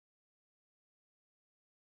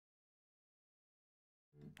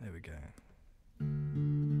There we go.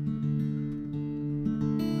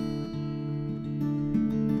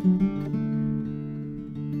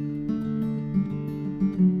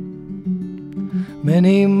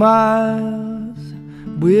 Many miles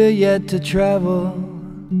we're yet to travel,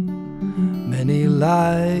 many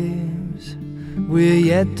lives we're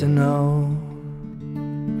yet to know.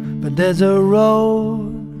 But there's a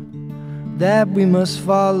road that we must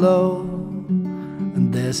follow,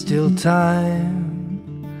 and there's still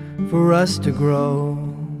time for us to grow.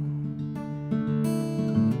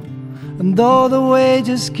 And though the way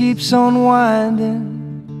just keeps on winding,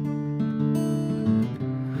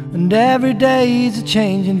 and every day's a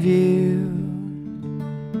change in view,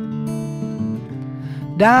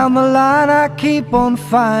 down the line I keep on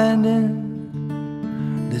finding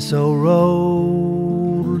this old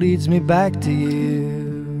road leads me back to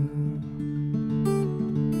you.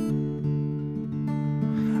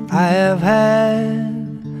 I have had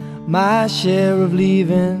my share of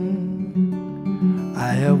leaving,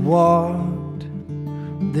 I have walked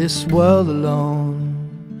this world alone,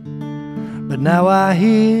 but now I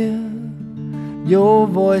hear your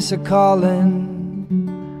voice a-calling.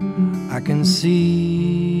 I can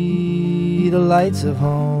see the lights of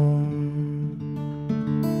home.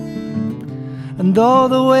 And though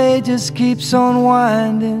the way just keeps on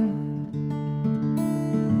winding,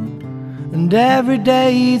 and every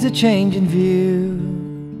day's a change in view,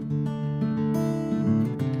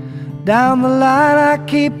 down the line I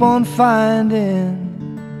keep on finding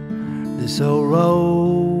this old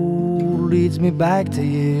road leads me back to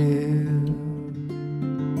you.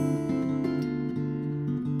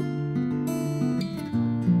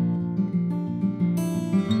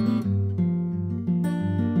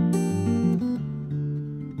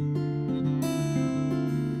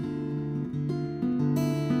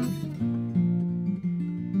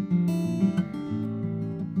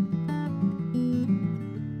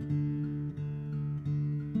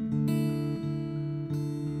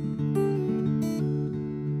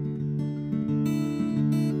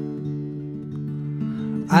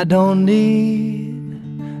 I don't need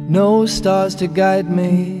no stars to guide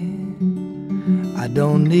me, I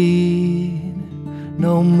don't need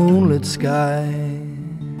no moonlit sky,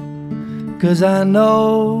 'cause I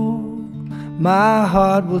know my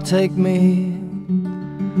heart will take me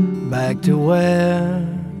back to where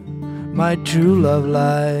my true love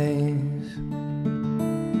lies.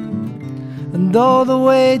 And though the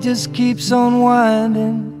way just keeps on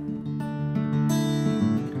winding,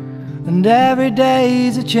 and every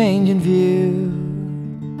day's a change in view,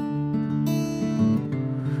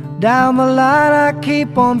 down the line I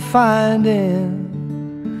keep on finding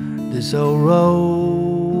this old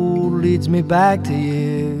road leads me back to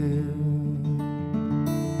you.